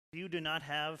If you do not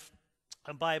have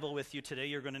a Bible with you today,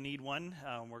 you're going to need one.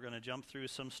 We're going to jump through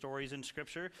some stories in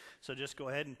Scripture, so just go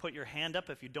ahead and put your hand up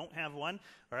if you don't have one.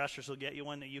 Our ushers will get you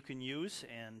one that you can use,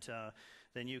 and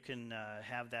then you can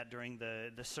have that during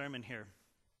the sermon here.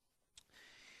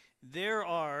 There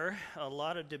are a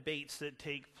lot of debates that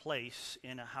take place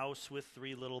in a house with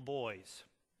three little boys.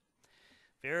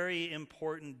 Very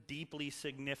important, deeply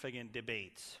significant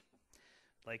debates.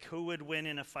 Like who would win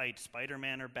in a fight,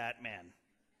 Spider-Man or Batman?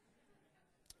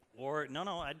 Or, no,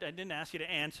 I didn't ask you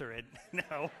to answer it.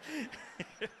 No.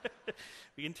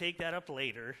 We can take that up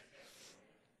later.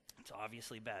 It's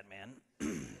obviously Batman.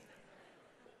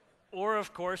 Or,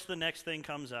 of course, the next thing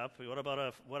comes up. What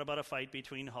about a fight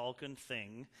between Hulk and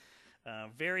Thing?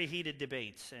 Very heated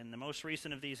debates, and the most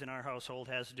recent of these in our household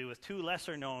has to do with two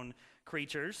lesser-known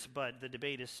creatures, but the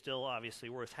debate is still obviously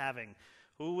worth having.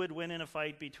 Who would win in a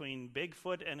fight between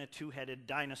Bigfoot and a two-headed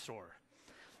dinosaur?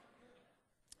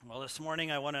 Well, this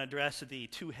morning I want to address the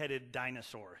two-headed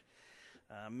dinosaur.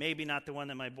 Maybe not the one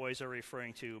that my boys are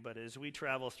referring to, but as we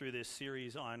travel through this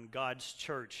series on God's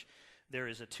church, there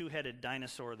is a two-headed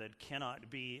dinosaur that cannot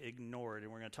be ignored,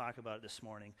 and we're going to talk about it this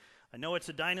morning. I know it's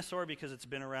a dinosaur because it's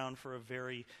been around for a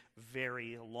very,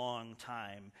 very long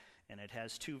time, and it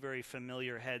has two very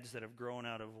familiar heads that have grown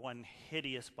out of one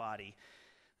hideous body.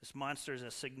 This monster is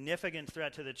a significant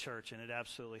threat to the church, and it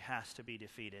absolutely has to be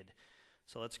defeated.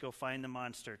 So let's go find the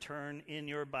monster. Turn in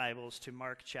your Bibles to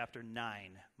Mark chapter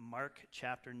 9. Mark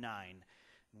chapter 9.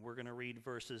 And we're going to read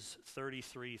verses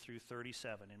 33 through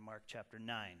 37 in Mark chapter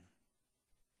 9.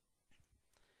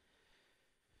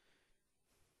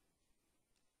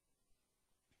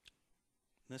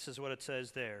 This is what it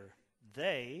says there.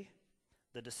 They,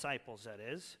 the disciples that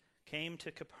is, came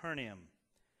to Capernaum.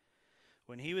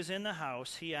 When he was in the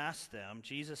house,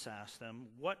 Jesus asked them,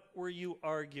 "What were you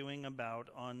arguing about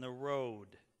on the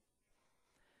road?"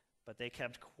 But they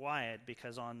kept quiet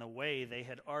because on the way they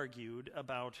had argued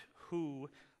about who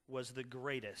was the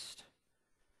greatest.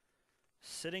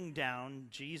 Sitting down,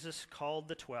 Jesus called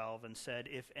the 12 and said,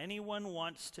 "If anyone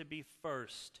wants to be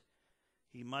first,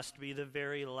 he must be the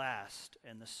very last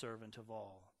and the servant of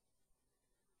all."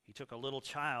 He took a little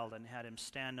child and had him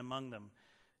stand among them.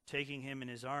 Taking him in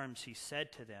his arms, he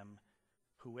said to them,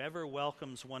 "Whoever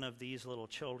welcomes one of these little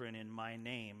children in my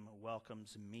name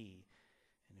welcomes me.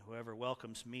 And whoever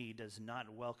welcomes me does not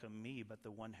welcome me, but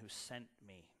the one who sent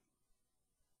me."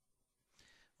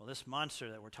 Well, this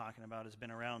monster that we're talking about has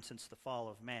been around since the fall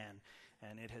of man,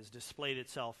 and it has displayed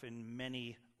itself in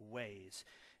many ways.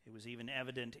 It was even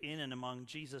evident in and among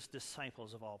Jesus'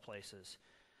 disciples of all places.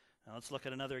 Now let's look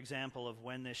at another example of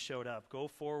when this showed up. Go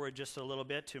forward just a little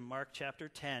bit to Mark chapter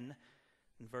 10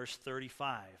 and verse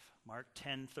 35. Mark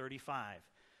 10:35.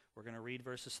 We're going to read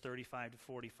verses 35 to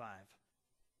 45.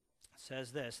 It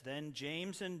says this, "Then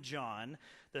James and John,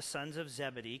 the sons of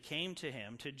Zebedee, came to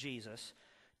him, to Jesus.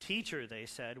 'Teacher,' they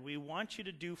said, 'we want you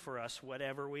to do for us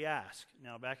whatever we ask.'"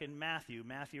 Now back in Matthew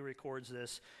records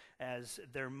this as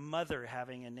their mother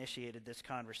having initiated this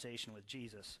conversation with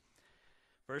Jesus.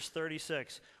 Verse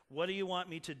 36, "What do you want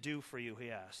me to do for you?"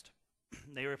 he asked.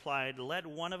 They replied, "Let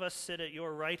one of us sit at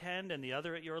your right hand and the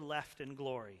other at your left in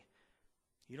glory."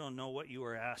 "You don't know what you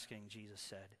are asking," Jesus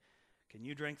said. "Can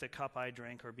you drink the cup I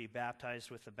drink or be baptized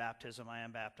with the baptism I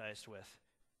am baptized with?"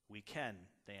 "We can,"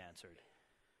 they answered.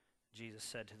 Jesus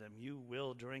said to them, "You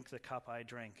will drink the cup I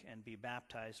drink and be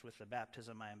baptized with the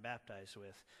baptism I am baptized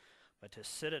with. But to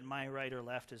sit at my right or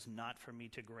left is not for me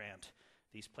to grant.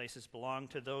 These places belong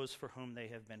to those for whom they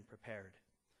have been prepared."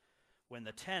 When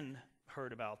the 10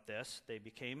 heard about this, they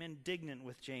became indignant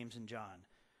with James and John.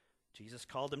 Jesus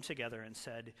called them together and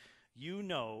said, "You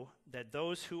know that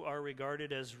those who are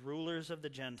regarded as rulers of the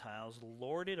Gentiles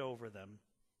lord it over them,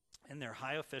 and their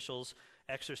high officials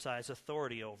exercise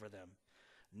authority over them.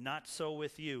 Not so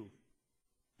with you.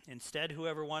 Instead,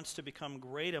 whoever wants to become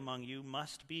great among you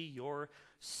must be your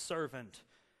servant,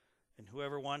 and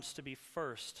whoever wants to be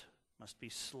first must be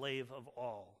slave of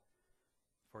all.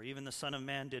 For even the Son of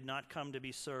Man did not come to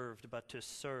be served, but to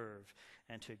serve,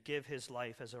 and to give his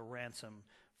life as a ransom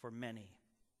for many."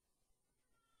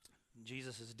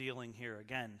 Jesus is dealing here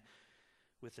again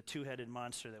with the two-headed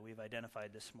monster that we've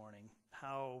identified this morning.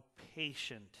 How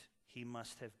patient he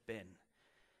must have been.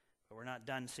 But we're not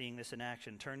done seeing this in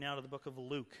action. Turn now to the book of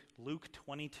Luke, Luke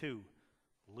 22.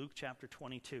 Luke chapter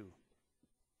 22.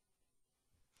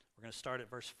 We're going to start at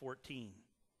verse 14.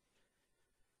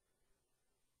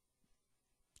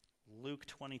 Luke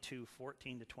 22,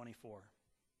 14 to 24.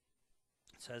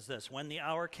 It says this, "When the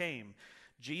hour came,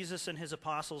 Jesus and his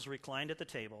apostles reclined at the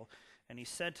table, and he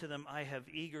said to them, 'I have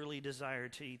eagerly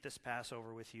desired to eat this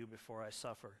Passover with you before I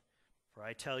suffer. For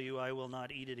I tell you, I will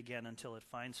not eat it again until it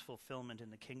finds fulfillment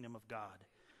in the kingdom of God."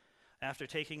 After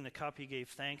taking the cup, he gave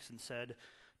thanks and said,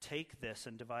 "Take this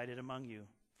and divide it among you.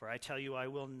 For I tell you, I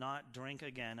will not drink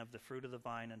again of the fruit of the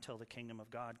vine until the kingdom of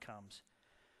God comes."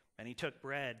 And he took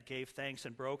bread, gave thanks,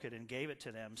 and broke it, and gave it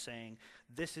to them, saying,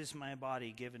 "This is my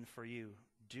body given for you.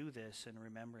 Do this in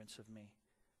remembrance of me."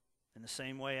 In the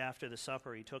same way, after the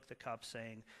supper, he took the cup,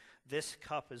 saying, "This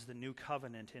cup is the new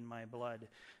covenant in my blood,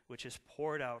 which is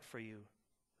poured out for you.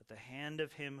 But the hand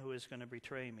of him who is going to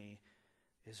betray me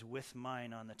is with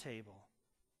mine on the table.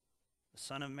 The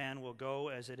Son of Man will go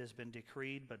as it has been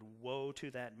decreed, but woe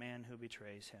to that man who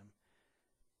betrays him."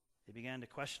 They began to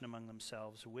question among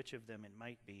themselves which of them it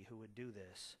might be who would do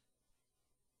this.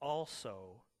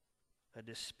 Also, a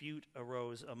dispute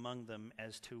arose among them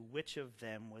as to which of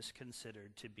them was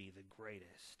considered to be the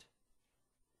greatest.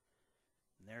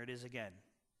 And there it is again.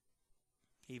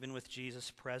 Even with Jesus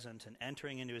present and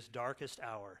entering into his darkest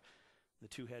hour, the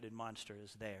two-headed monster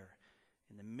is there.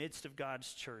 In the midst of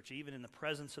God's church, even in the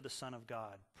presence of the Son of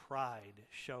God, pride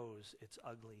shows its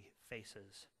ugly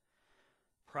faces.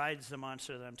 Pride's the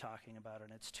monster that I'm talking about,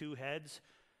 and its two heads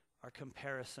are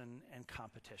comparison and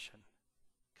competition.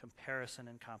 Comparison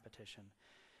and competition.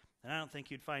 And I don't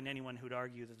think you'd find anyone who'd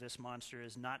argue that this monster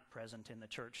is not present in the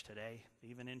church today,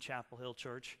 even in Chapel Hill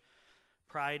Church.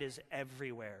 Pride is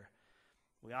everywhere.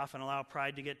 We often allow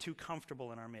pride to get too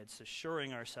comfortable in our midst,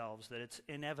 assuring ourselves that it's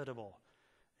inevitable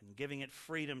and giving it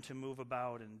freedom to move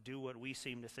about and do what we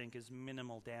seem to think is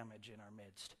minimal damage in our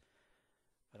midst.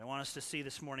 But I want us to see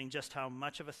this morning just how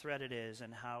much of a threat it is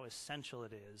and how essential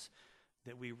it is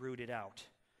that we root it out.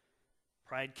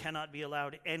 Pride cannot be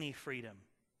allowed any freedom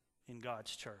in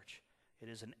God's church. It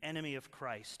is an enemy of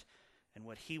Christ and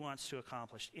what he wants to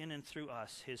accomplish in and through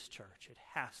us, his church. It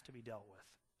has to be dealt with.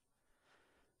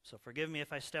 So forgive me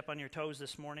if I step on your toes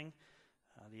this morning.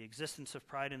 The existence of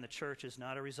pride in the church is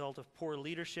not a result of poor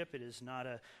leadership. It is not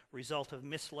a result of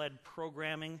misled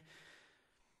programming.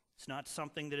 It's not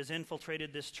something that has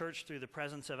infiltrated this church through the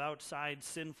presence of outside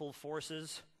sinful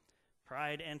forces.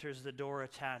 Pride enters the door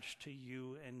attached to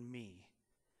you and me.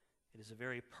 It is a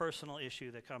very personal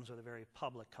issue that comes with a very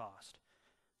public cost.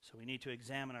 So we need to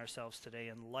examine ourselves today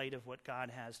in light of what God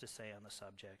has to say on the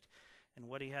subject. And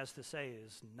what he has to say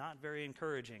is not very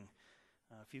encouraging.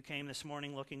 If you came this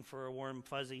morning looking for a warm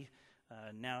fuzzy,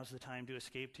 now's the time to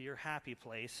escape to your happy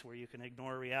place where you can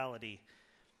ignore reality.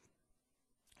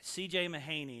 C.J.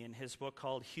 Mahaney, in his book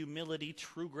called Humility,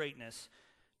 True Greatness,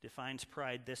 defines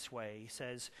pride this way. He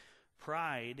says,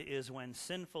 "Pride is when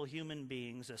sinful human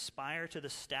beings aspire to the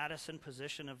status and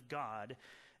position of God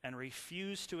and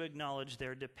refuse to acknowledge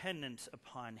their dependence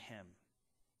upon him."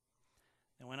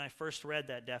 And when I first read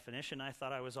that definition, I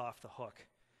thought I was off the hook.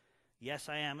 Yes,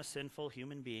 I am a sinful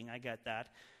human being, I get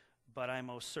that, but I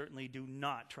most certainly do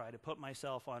not try to put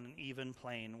myself on an even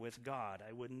plane with God.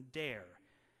 I wouldn't dare.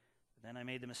 But then I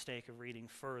made the mistake of reading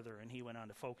further, and he went on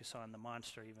to focus on the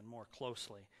monster even more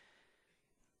closely.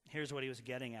 Here's what he was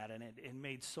getting at, and it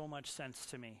made so much sense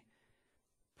to me.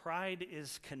 Pride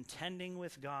is contending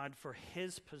with God for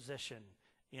his position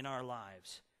in our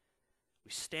lives.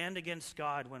 We stand against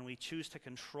God when we choose to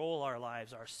control our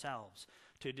lives ourselves,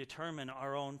 to determine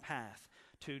our own path,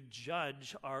 to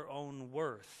judge our own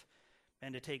worth,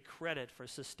 and to take credit for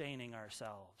sustaining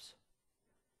ourselves.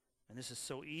 And this is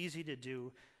so easy to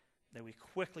do that we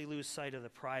quickly lose sight of the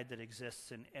pride that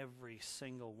exists in every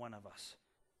single one of us.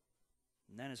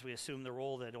 And then as we assume the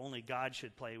role that only God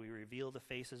should play, we reveal the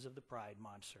faces of the pride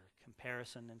monster,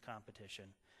 comparison and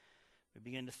competition. We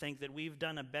begin to think that we've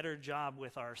done a better job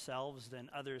with ourselves than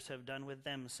others have done with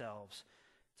themselves.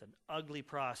 It's an ugly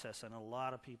process, and a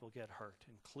lot of people get hurt,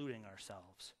 including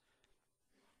ourselves.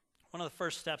 One of the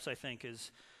first steps, I think,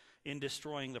 is in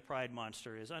destroying the pride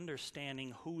monster is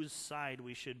understanding whose side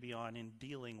we should be on in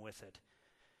dealing with it.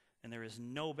 And there is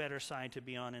no better side to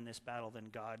be on in this battle than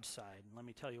God's side. And let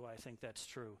me tell you why I think that's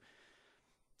true.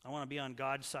 I want to be on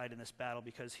God's side in this battle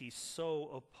because he's so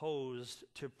opposed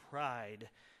to pride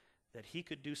that he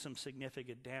could do some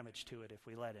significant damage to it if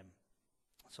we let him.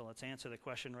 So let's answer the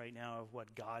question right now of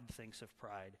what God thinks of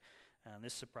pride. And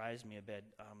this surprised me a bit.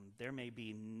 There may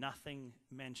be nothing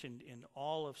mentioned in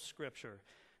all of Scripture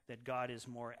that God is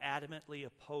more adamantly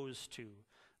opposed to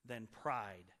than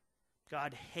pride.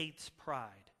 God hates pride.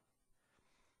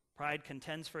 Pride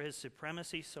contends for his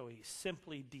supremacy, so he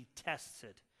simply detests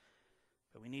it.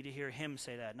 But we need to hear him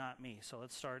say that, not me. So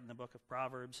let's start in the book of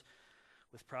Proverbs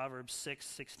with Proverbs 6,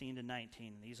 16 to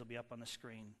 19. These will be up on the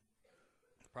screen.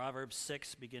 Proverbs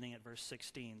 6, beginning at verse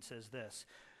 16, says this: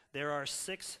 "There are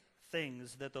 6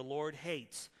 things that the Lord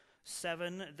hates,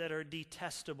 7 that are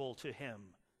detestable to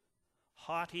him: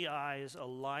 haughty eyes, a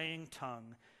lying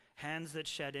tongue, hands that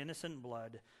shed innocent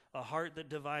blood, a heart that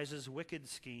devises wicked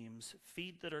schemes,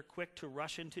 feet that are quick to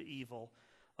rush into evil,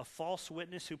 a false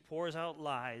witness who pours out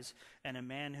lies, and a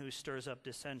man who stirs up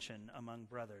dissension among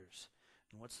brothers.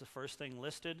 And what's the first thing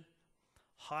listed?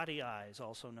 Haughty eyes,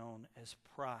 also known as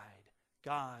pride.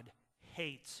 God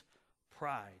hates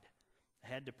pride.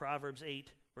 Ahead to Proverbs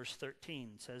 8, verse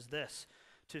 13 says this,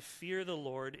 "To fear the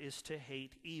Lord is to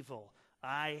hate evil.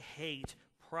 I hate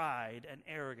pride and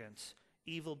arrogance,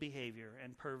 evil behavior,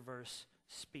 and perverse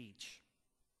speech."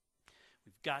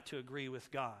 We've got to agree with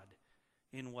God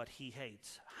in what he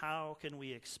hates. How can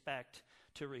we expect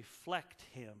to reflect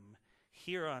him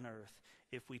here on earth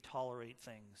if we tolerate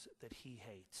things that he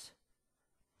hates?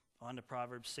 On to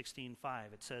Proverbs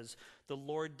 16:5. It says, "The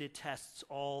Lord detests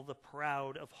all the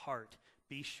proud of heart.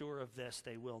 Be sure of this,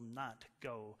 they will not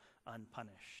go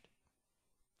unpunished."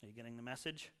 Are you getting the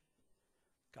message?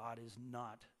 God is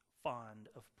not fond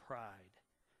of pride.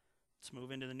 Let's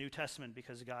move into the New Testament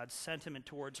because God's sentiment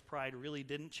towards pride really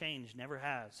didn't change, never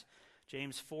has.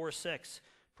 James 4:6,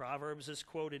 Proverbs is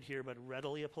quoted here but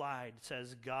readily applied. It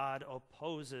says, "God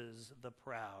opposes the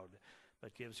proud,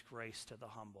 but gives grace to the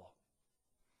humble."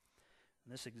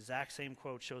 And this exact same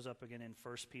quote shows up again in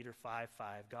 1 Peter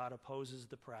 5:5. God opposes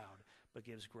the proud, but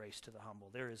gives grace to the humble.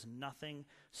 There is nothing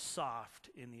soft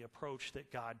in the approach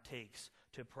that God takes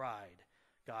to pride.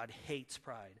 God hates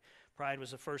pride. Pride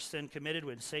was the first sin committed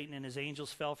when Satan and his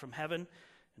angels fell from heaven,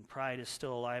 and pride is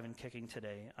still alive and kicking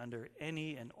today. Under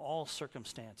any and all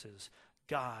circumstances,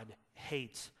 God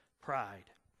hates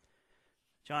pride.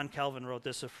 John Calvin wrote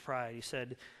this of pride. He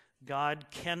said, "God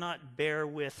cannot bear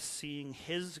with seeing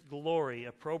his glory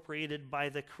appropriated by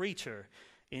the creature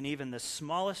in even the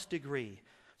smallest degree.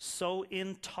 So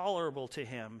intolerable to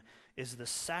him is the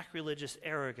sacrilegious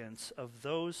arrogance of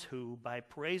those who, by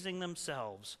praising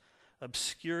themselves,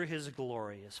 obscure his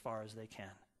glory as far as they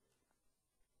can."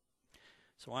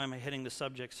 So why am I hitting the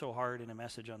subject so hard in a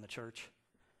message on the church?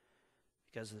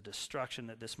 Because the destruction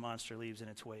that this monster leaves in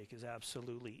its wake is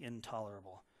absolutely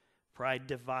intolerable. Pride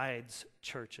divides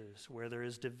churches. Where there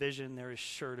is division, there is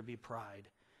sure to be pride.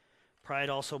 Pride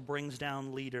also brings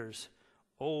down leaders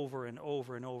over and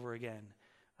over and over again.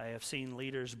 I have seen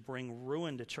leaders bring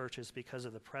ruin to churches because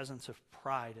of the presence of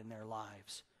pride in their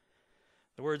lives.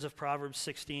 The words of Proverbs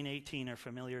 16:18 are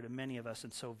familiar to many of us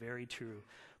and so very true.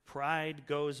 "Pride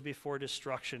goes before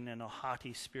destruction and a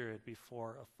haughty spirit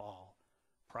before a fall."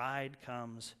 Pride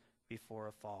comes before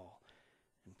a fall.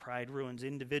 And pride ruins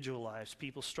individual lives.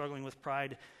 People struggling with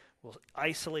pride will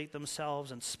isolate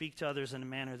themselves and speak to others in a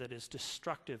manner that is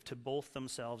destructive to both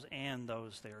themselves and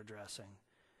those they are addressing.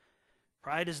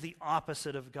 Pride is the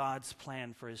opposite of God's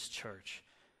plan for his church.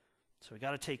 So we've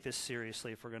got to take this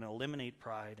seriously if we're going to eliminate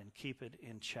pride and keep it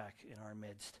in check in our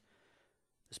midst.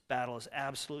 This battle is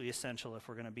absolutely essential if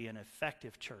we're going to be an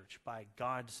effective church by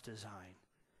God's design.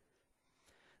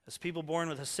 As people born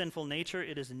with a sinful nature,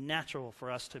 it is natural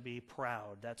for us to be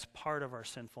proud. That's part of our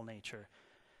sinful nature.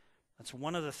 That's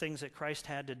one of the things that Christ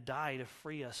had to die to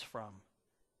free us from.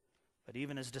 But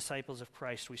even as disciples of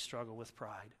Christ, we struggle with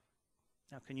pride.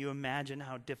 Now, can you imagine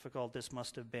how difficult this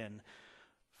must have been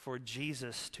for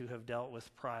Jesus to have dealt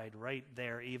with pride right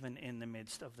there, even in the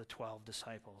midst of the 12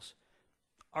 disciples?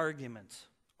 Arguments,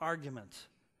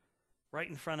 right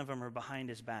in front of him or behind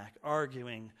his back,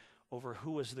 arguing over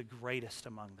who was the greatest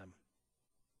among them.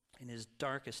 In his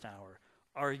darkest hour,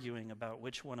 arguing about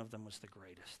which one of them was the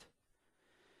greatest.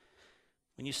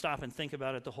 When you stop and think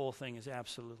about it, the whole thing is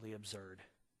absolutely absurd.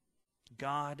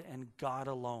 God and God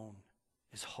alone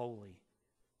is holy.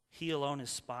 He alone is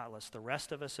spotless. The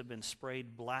rest of us have been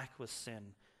sprayed black with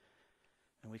sin.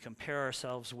 And we compare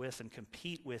ourselves with and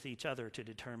compete with each other to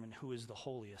determine who is the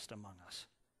holiest among us.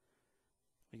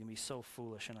 We can be so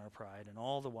foolish in our pride, and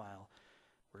all the while,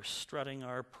 we're strutting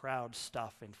our proud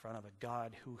stuff in front of a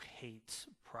God who hates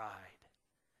pride.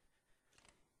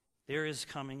 There is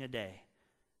coming a day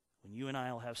when you and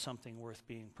I will have something worth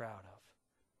being proud of.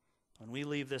 When we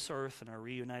leave this earth and are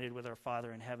reunited with our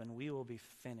Father in heaven, we will be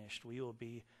finished. We will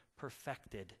be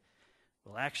perfected.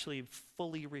 We'll actually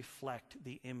fully reflect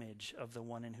the image of the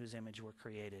one in whose image we're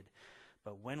created.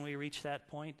 But when we reach that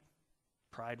point,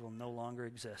 pride will no longer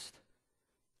exist.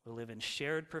 We'll live in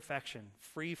shared perfection,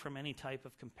 free from any type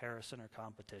of comparison or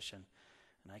competition.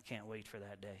 And I can't wait for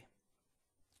that day.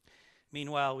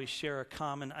 Meanwhile, we share a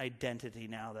common identity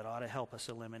now that ought to help us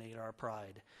eliminate our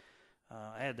pride.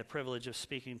 I had the privilege of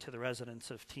speaking to the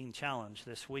residents of Teen Challenge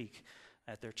this week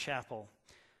at their chapel.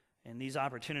 And these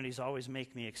opportunities always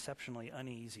make me exceptionally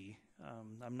uneasy.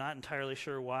 I'm not entirely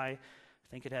sure why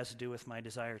think it has to do with my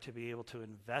desire to be able to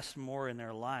invest more in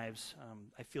their lives.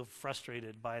 I feel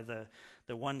frustrated by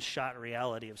the one-shot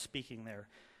reality of speaking there.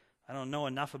 I don't know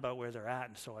enough about where they're at,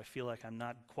 and so I feel like I'm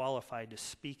not qualified to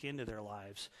speak into their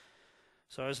lives.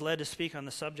 So I was led to speak on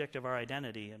the subject of our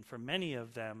identity, and for many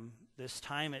of them, this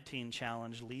time at Teen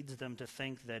Challenge leads them to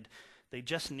think that they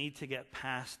just need to get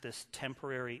past this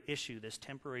temporary issue, this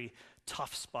temporary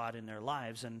tough spot in their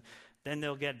lives, and then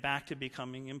they'll get back to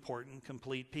becoming important,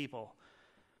 complete people.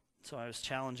 So I was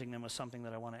challenging them with something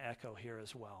that I want to echo here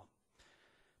as well.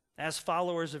 As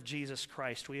followers of Jesus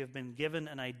Christ, we have been given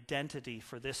an identity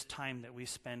for this time that we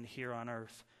spend here on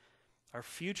earth. Our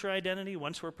future identity,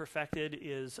 once we're perfected,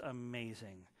 is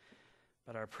amazing.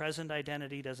 But our present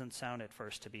identity doesn't sound at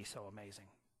first to be so amazing.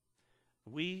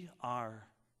 We are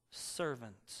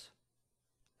servants.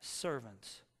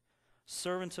 Servants.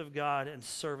 Servants of God and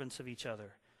servants of each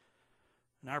other.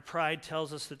 And our pride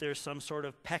tells us that there's some sort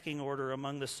of pecking order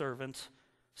among the servants.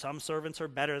 Some servants are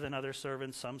better than other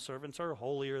servants. Some servants are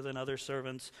holier than other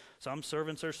servants. Some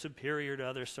servants are superior to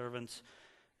other servants.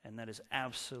 And that is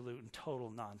absolute and total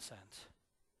nonsense.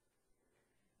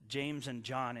 James and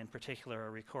John in particular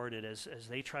are recorded as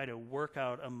they try to work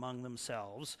out among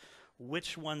themselves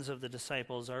which ones of the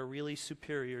disciples are really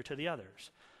superior to the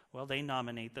others. Well, they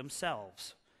nominate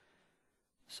themselves.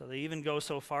 So they even go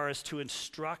so far as to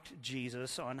instruct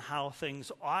Jesus on how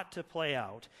things ought to play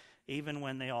out, even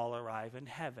when they all arrive in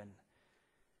heaven.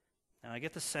 Now, I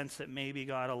get the sense that maybe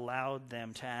God allowed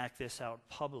them to act this out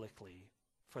publicly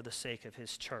for the sake of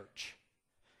his church.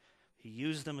 He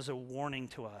used them as a warning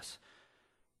to us.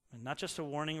 And not just a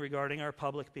warning regarding our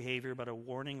public behavior, but a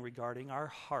warning regarding our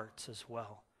hearts as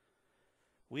well.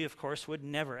 We, of course, would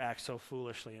never act so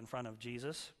foolishly in front of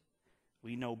Jesus.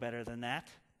 We know better than that.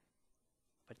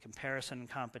 But comparison and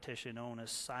competition own a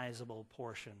sizable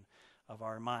portion of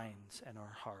our minds and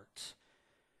our hearts.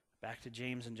 Back to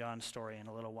James and John's story in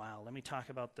a little while. Let me talk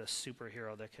about the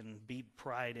superhero that can beat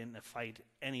pride in a fight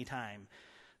anytime.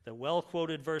 The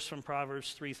well-quoted verse from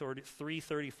Proverbs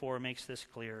 3:34 makes this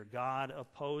clear. God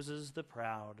opposes the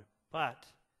proud, but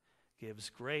gives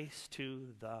grace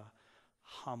to the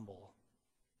humble.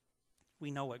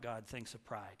 We know what God thinks of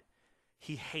pride.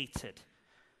 He hates it.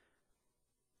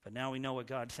 But now we know what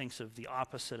God thinks of the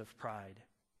opposite of pride.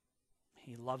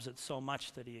 He loves it so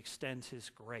much that he extends his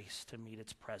grace to meet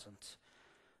its presence.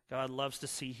 God loves to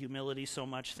see humility so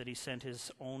much that he sent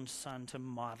his own son to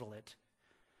model it.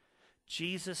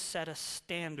 Jesus set a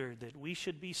standard that we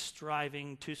should be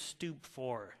striving to stoop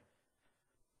for.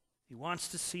 He wants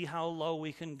to see how low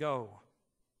we can go.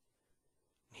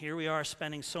 Here we are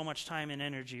spending so much time and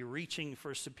energy reaching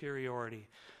for superiority,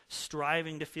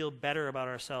 striving to feel better about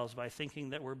ourselves by thinking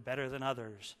that we're better than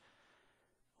others.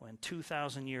 When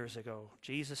 2,000 years ago,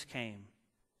 Jesus came,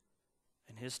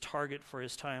 and his target for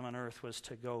his time on earth was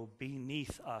to go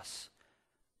beneath us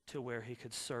to where he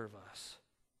could serve us.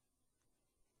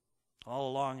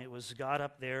 All along, it was God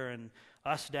up there and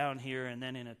us down here, and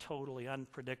then in a totally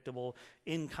unpredictable,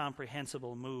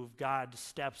 incomprehensible move, God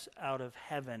steps out of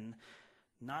heaven,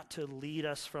 not to lead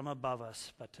us from above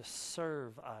us, but to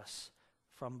serve us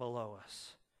from below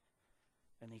us.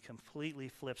 And he completely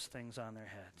flips things on their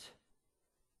heads.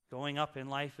 Going up in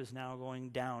life is now going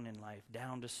down in life,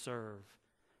 down to serve.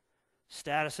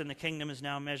 Status in the kingdom is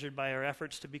now measured by our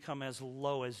efforts to become as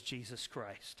low as Jesus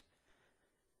Christ.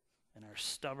 And our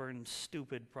stubborn,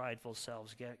 stupid, prideful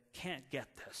selves can't get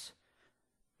this.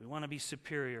 We want to be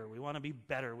superior. We want to be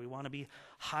better. We want to be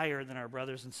higher than our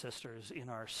brothers and sisters in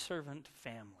our servant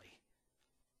family.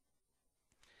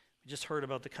 We just heard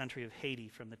about the country of Haiti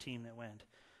from the team that went.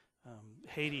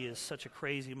 Haiti is such a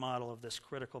crazy model of this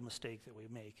critical mistake that we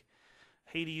make.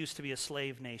 Haiti used to be a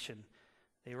slave nation.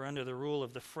 They were under the rule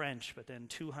of the French, but then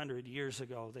 200 years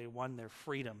ago they won their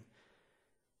freedom.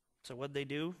 So what'd they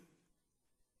do?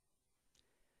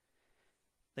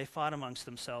 They fought amongst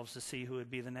themselves to see who would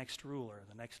be the next ruler,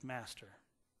 the next master.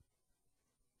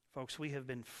 Folks, we have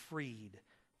been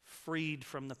freed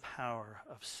from the power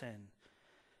of sin.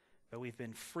 But we've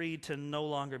been freed to no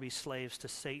longer be slaves to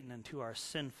Satan and to our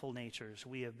sinful natures.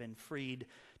 We have been freed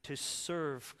to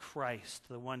serve Christ,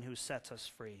 the one who sets us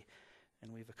free.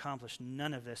 And we've accomplished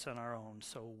none of this on our own.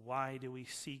 So why do we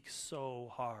seek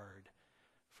so hard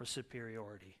for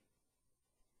superiority?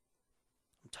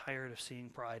 I'm tired of seeing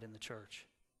pride in the church.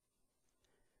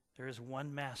 There is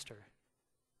one master,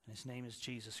 and his name is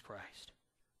Jesus Christ.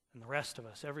 And the rest of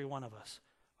us, every one of us,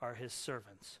 are his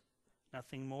servants.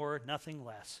 Nothing more, nothing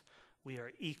less. We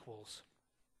are equals.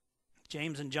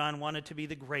 James and John wanted to be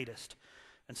the greatest,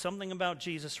 and something about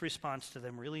Jesus' response to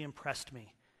them really impressed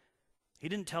me. He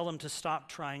didn't tell them to stop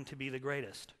trying to be the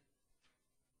greatest.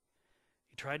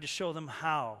 He tried to show them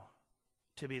how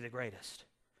to be the greatest.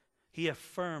 He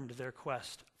affirmed their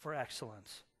quest for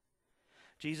excellence.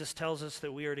 Jesus tells us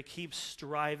that we are to keep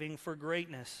striving for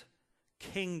greatness,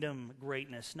 kingdom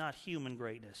greatness, not human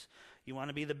greatness. You want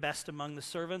to be the best among the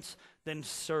servants? Then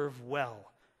serve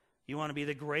well. You want to be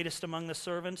the greatest among the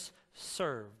servants?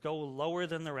 Serve. Go lower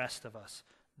than the rest of us.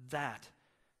 That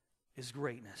is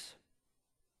greatness.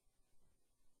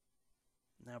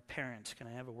 Now, parents, can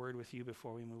I have a word with you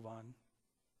before we move on?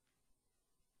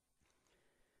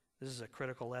 This is a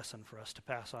critical lesson for us to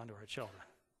pass on to our children.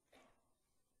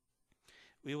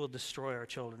 We will destroy our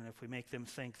children if we make them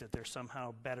think that they're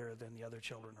somehow better than the other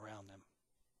children around them.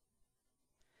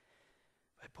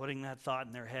 By putting that thought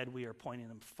in their head, we are pointing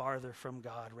them farther from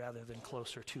God rather than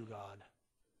closer to God.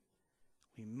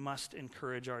 We must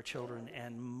encourage our children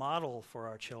and model for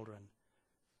our children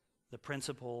the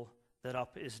principle that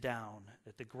up is down,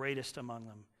 that the greatest among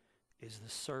them is the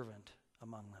servant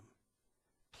among them.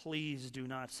 Please do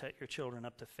not set your children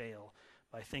up to fail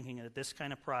by thinking that this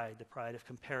kind of pride, the pride of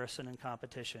comparison and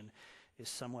competition, is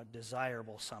somewhat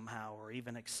desirable somehow or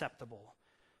even acceptable.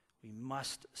 We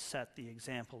must set the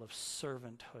example of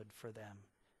servanthood for them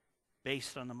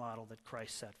based on the model that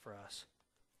Christ set for us.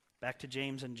 Back to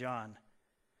James and John.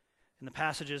 In the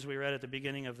passages we read at the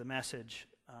beginning of the message,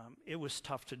 it was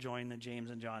tough to join the James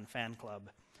and John fan club.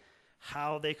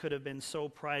 How they could have been so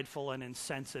prideful and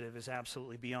insensitive is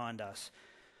absolutely beyond us.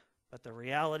 But the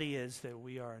reality is that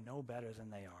we are no better than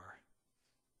they are.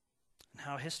 And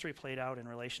how history played out in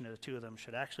relation to the two of them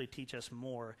should actually teach us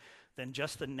more than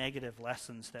just the negative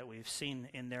lessons that we've seen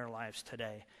in their lives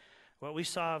today. What we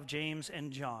saw of James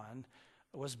and John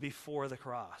was before the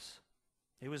cross.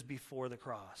 It was before the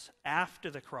cross.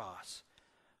 After the cross,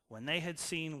 when they had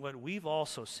seen what we've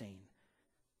also seen,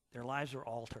 their lives were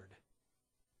altered.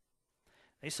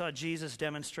 They saw Jesus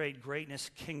demonstrate greatness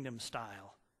kingdom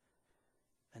style.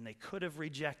 And they could have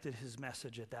rejected his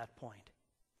message at that point,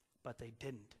 but they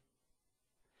didn't.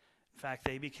 In fact,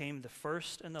 they became the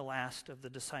first and the last of the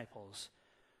disciples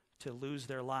to lose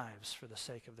their lives for the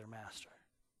sake of their master.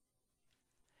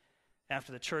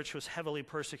 After the church was heavily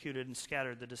persecuted and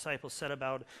scattered, the disciples set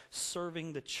about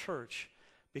serving the church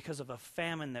because of a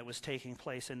famine that was taking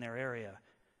place in their area.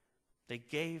 They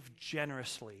gave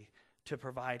generously to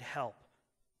provide help.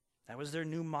 That was their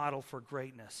new model for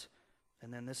greatness.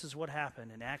 And then this is what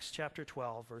happened in Acts chapter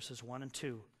 12, verses 1 and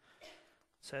 2. It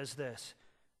says this: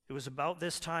 "It was about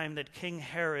this time that King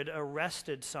Herod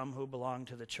arrested some who belonged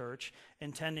to the church,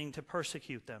 intending to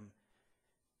persecute them.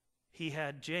 He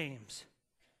had James,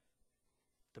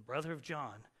 the brother of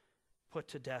John, put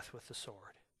to death with the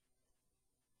sword."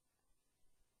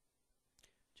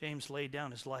 James laid down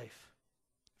his life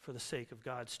for the sake of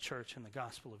God's church and the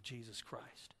gospel of Jesus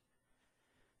Christ.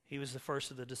 He was the first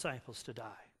of the disciples to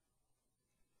die.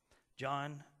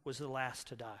 John was the last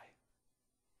to die.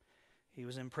 He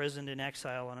was imprisoned in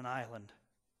exile on an island.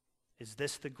 Is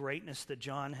this the greatness that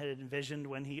John had envisioned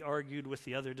when he argued with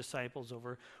the other disciples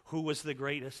over who was the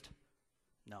greatest?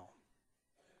 No.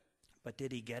 But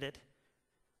did he get it?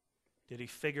 Did he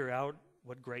figure out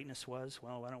what greatness was?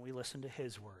 Well, why don't we listen to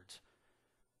his words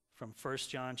from 1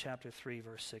 John chapter 3,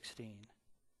 verse 16.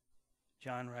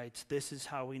 John writes, "This is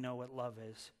how we know what love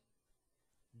is.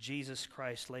 Jesus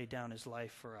Christ laid down his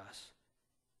life for us,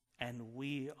 and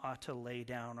we ought to lay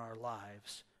down our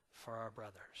lives for our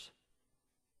brothers."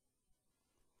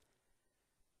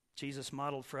 Jesus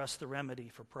modeled for us the remedy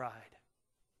for pride.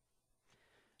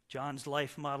 John's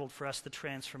life modeled for us the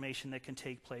transformation that can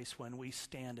take place when we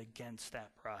stand against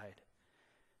that pride.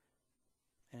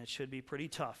 And it should be pretty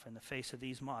tough in the face of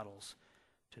these models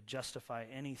to justify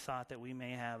any thought that we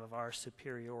may have of our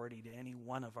superiority to any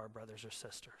one of our brothers or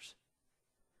sisters.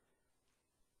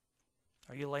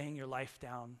 Are you laying your life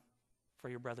down for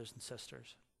your brothers and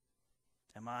sisters?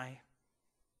 Am I?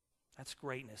 That's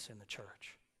greatness in the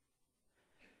church.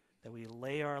 That we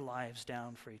lay our lives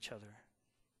down for each other.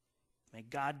 May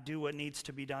God do what needs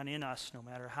to be done in us, no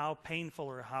matter how painful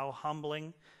or how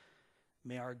humbling.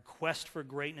 May our quest for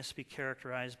greatness be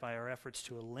characterized by our efforts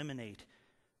to eliminate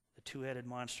the two-headed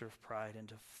monster of pride and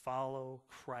to follow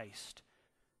Christ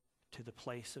to the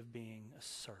place of being a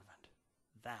servant.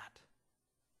 That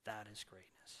is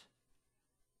greatness.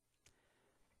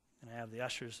 And I have the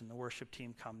ushers and the worship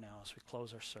team come now as we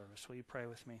close our service. Will you pray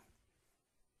with me?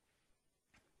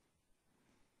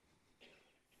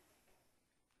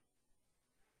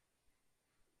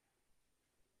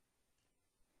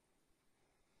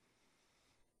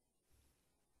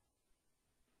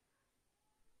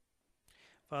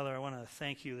 Father, I want to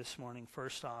thank you this morning,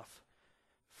 first off,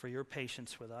 for your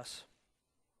patience with us.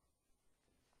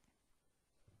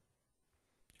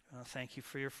 Thank you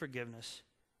for your forgiveness,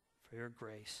 for your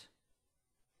grace.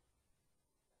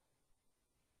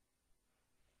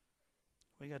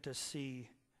 We got to see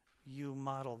you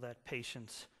model that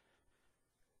patience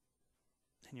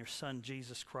in your Son,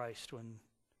 Jesus Christ, when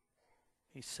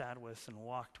he sat with and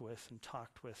walked with and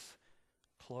talked with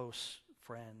close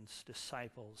friends,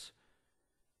 disciples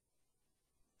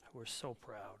who were so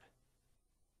proud.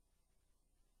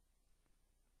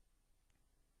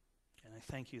 And I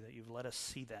thank you that you've let us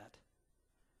see that,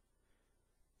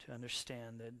 to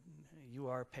understand that you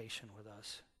are patient with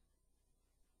us,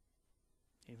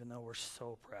 even though we're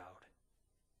so proud.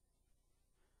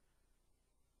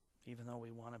 Even though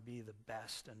we want to be the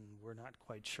best and we're not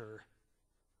quite sure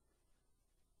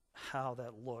how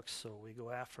that looks, so we go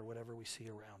after whatever we see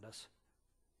around us.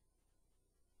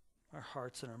 Our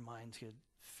hearts and our minds get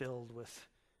filled with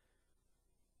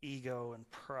ego and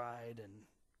pride and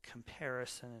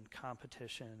comparison and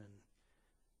competition, and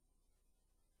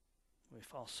we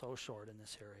fall so short in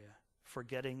this area,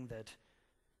 forgetting that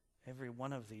every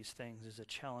one of these things is a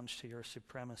challenge to your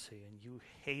supremacy, and you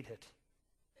hate it.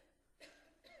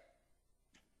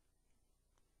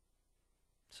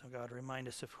 So God, remind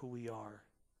us of who we are.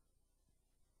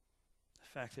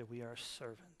 The fact that we are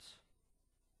servants.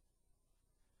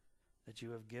 That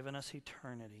you have given us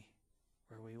eternity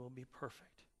where we will be perfect.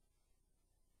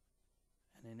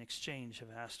 And in exchange have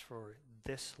asked for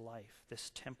this life,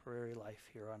 this temporary life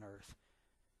here on earth.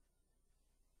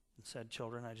 And said,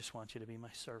 children, I just want you to be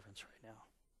my servants right now.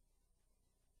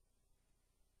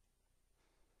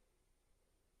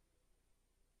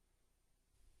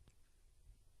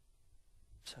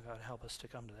 So God, help us to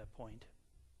come to that point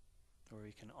where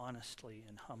we can honestly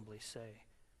and humbly say,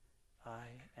 I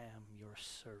am your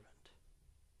servant.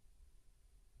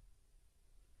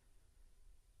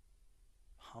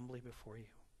 Humbly before you.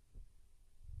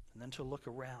 And then to look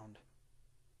around,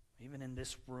 even in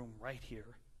this room right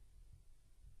here,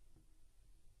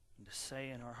 and to say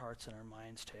in our hearts and our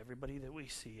minds to everybody that we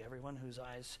see, everyone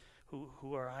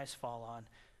who our eyes fall on,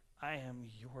 I am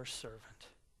your servant.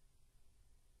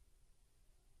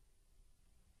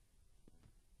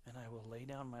 And I will lay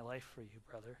down my life for you,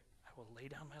 brother. I will lay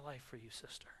down my life for you,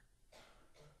 sister.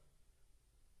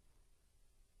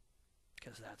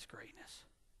 Because that's greatness.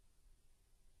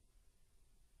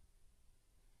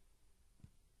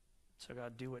 So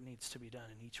God, do what needs to be done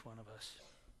in each one of us.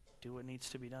 Do what needs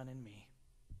to be done in me.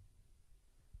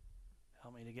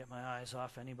 Help me to get my eyes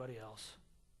off anybody else.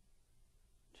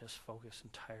 Just focus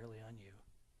entirely on you.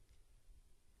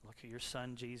 Look at your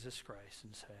Son, Jesus Christ,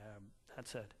 and say,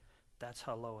 that's it. That's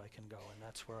how low I can go, and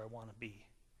that's where I want to be.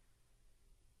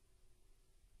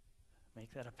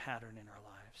 Make that a pattern in our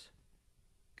lives.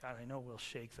 God, I know we'll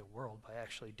shake the world by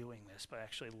actually doing this, by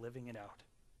actually living it out.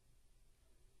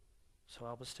 So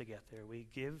help us to get there. We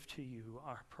give to you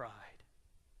our pride.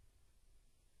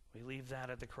 We leave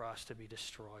that at the cross to be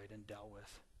destroyed and dealt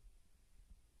with.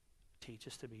 Teach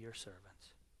us to be your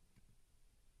servants.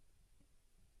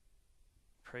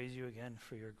 Praise you again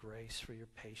for your grace, for your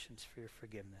patience, for your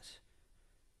forgiveness.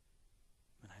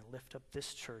 And I lift up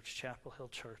this church, Chapel Hill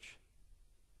Church,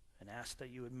 and ask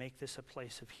that you would make this a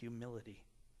place of humility.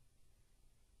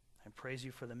 I praise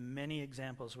you for the many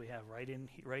examples we have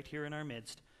right here in our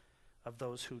midst of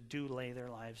those who do lay their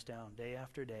lives down day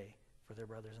after day for their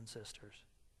brothers and sisters.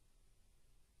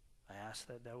 I ask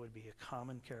that that would be a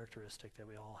common characteristic that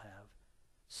we all have,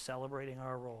 celebrating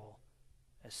our role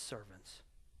as servants,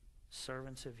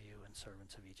 servants of you and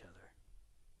servants of each other.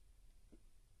 We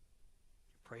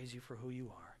praise you for who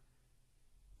you are.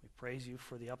 We praise you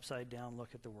for the upside-down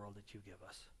look at the world that you give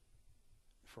us,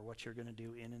 for what you're going to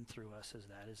do in and through us as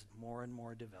that is more and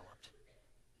more developed.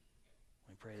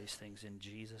 We pray these things in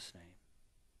Jesus' name.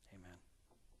 Amen.